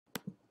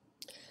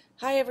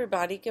Hi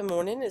everybody, good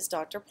morning. It's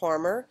Dr.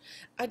 Palmer.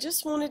 I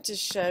just wanted to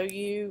show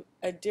you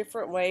a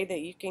different way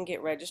that you can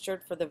get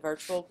registered for the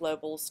virtual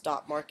global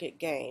stock market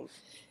game.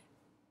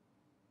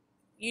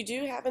 You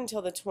do have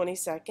until the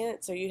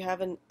 22nd, so you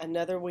have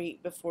another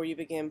week before you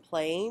begin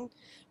playing,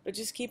 but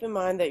just keep in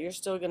mind that you're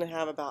still going to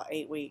have about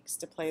 8 weeks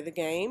to play the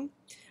game.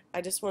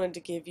 I just wanted to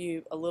give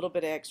you a little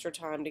bit of extra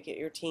time to get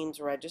your teams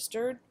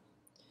registered.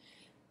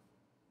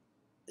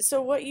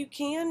 So what you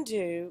can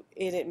do,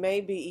 and it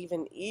may be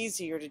even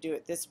easier to do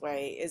it this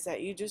way, is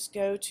that you just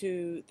go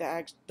to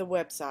the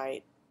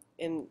website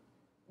in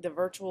the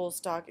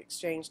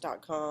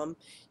virtualstockexchange.com.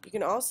 You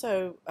can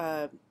also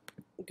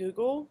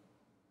Google,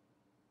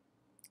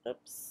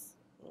 oops,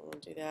 I don't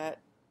want to do that.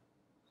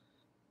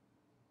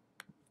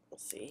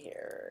 Let's see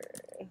here.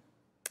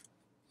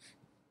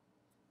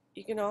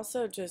 You can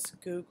also just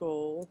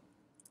Google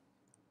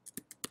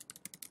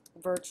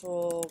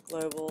virtual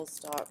global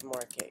stock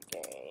market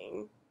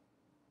game.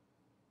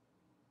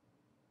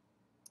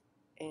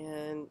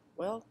 And,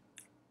 well,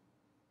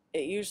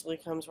 it usually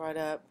comes right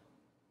up.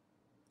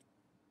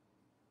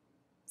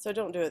 So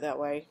don't do it that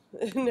way.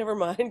 Never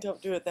mind,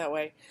 don't do it that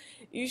way.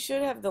 You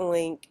should have the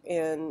link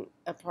in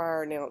a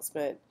prior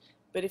announcement,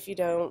 but if you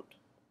don't,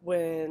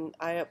 when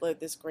I upload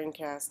this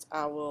screencast,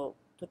 I will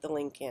put the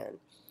link in.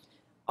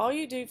 All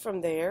you do from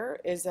there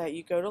is that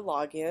you go to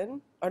login,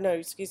 or no,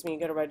 excuse me, you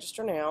go to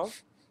register now.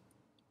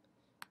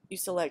 You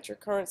select your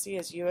currency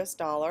as US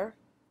dollar,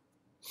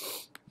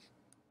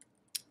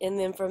 and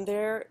then from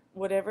there,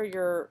 whatever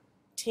your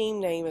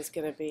team name is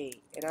going to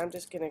be, and I'm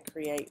just going to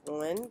create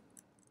one.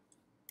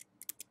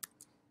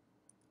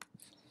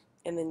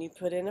 And then you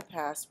put in a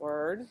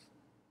password.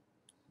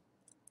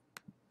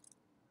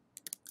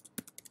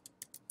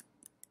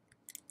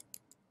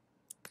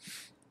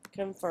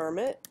 Confirm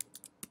it.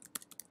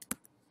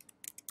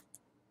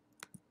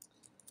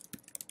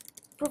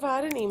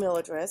 Provide an email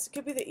address. It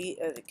could be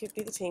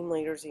the team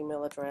leader's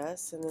email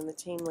address, and then the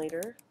team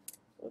leader,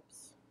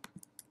 oops,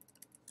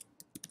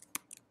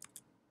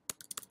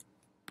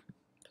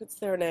 puts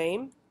their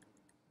name.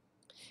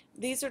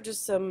 These are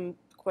just some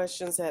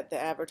questions that the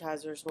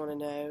advertisers want to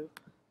know.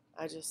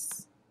 You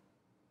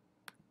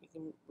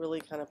can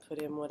really kind of put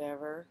in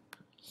whatever.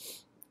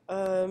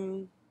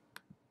 And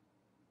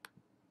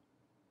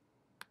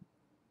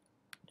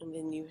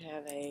then you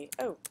have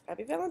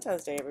happy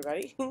Valentine's Day,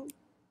 everybody.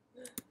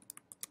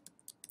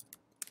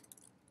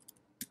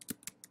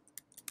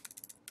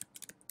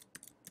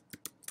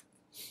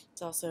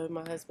 It's also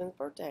my husband's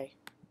birthday.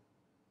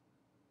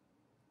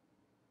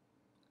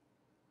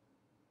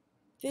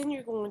 Then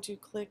you're going to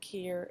click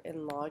here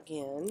and log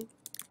in.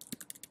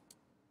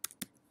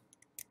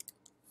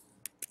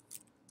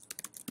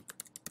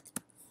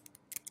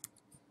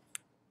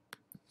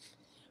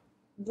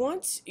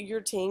 Once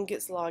your team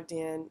gets logged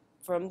in,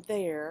 from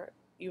there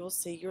you will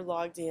see you're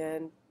logged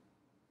in.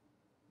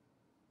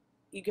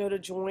 You go to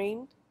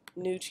join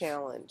new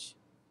challenge.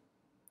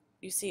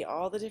 You see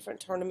all the different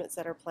tournaments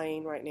that are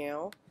playing right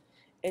now,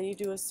 and you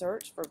do a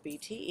search for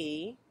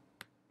BTE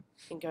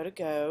and go to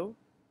go,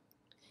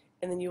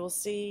 and then you will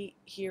see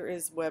here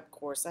is web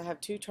course. I have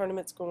 2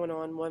 tournaments going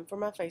on, one for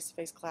my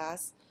face-to-face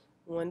class,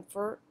 one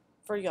for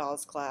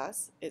y'all's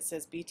class. It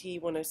says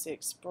BTE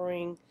 106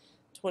 Spring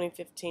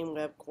 2015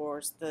 web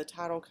course. The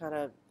title kind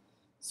of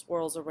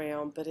swirls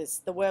around, but it's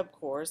the web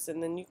course,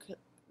 and then you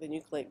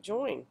click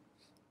join,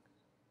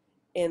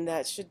 and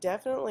that should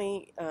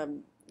definitely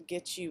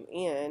get you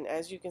in.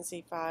 As you can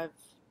see, 5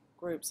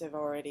 groups have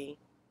already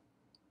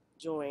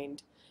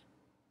joined.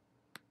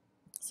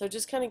 So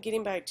just kind of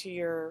getting back to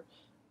your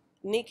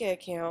Nika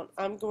account,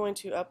 I'm going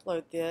to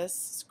upload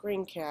this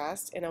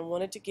screencast, and I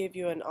wanted to give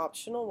you an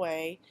optional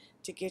way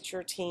to get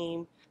your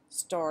team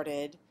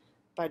started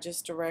by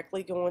just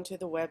directly going to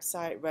the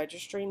website,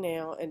 registering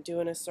now, and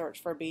doing a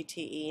search for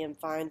BTE and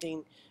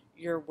finding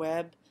your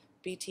web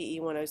BTE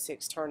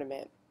 106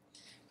 tournament.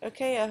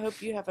 Okay, I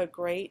hope you have a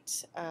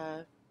great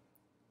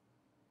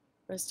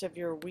rest of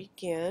your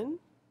weekend.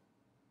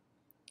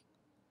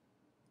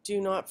 Do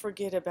not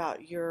forget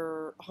about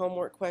your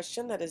homework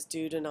question that is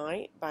due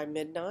tonight by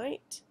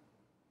midnight.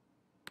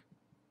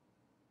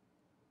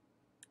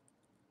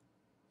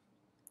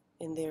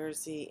 And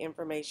there's the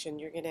information.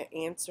 You're going to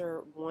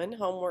answer one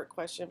homework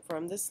question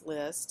from this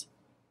list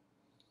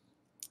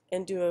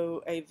and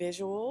do a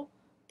visual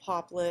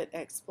Popplet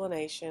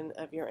explanation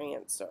of your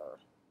answer.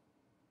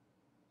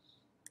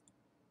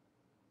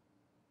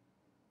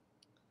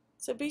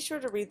 So be sure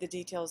to read the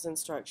details,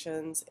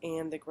 instructions,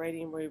 and the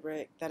grading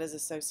rubric that is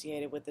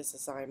associated with this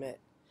assignment.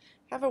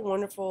 Have a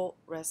wonderful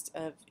rest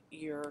of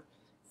your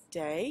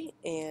day,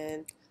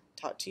 and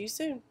talk to you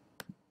soon.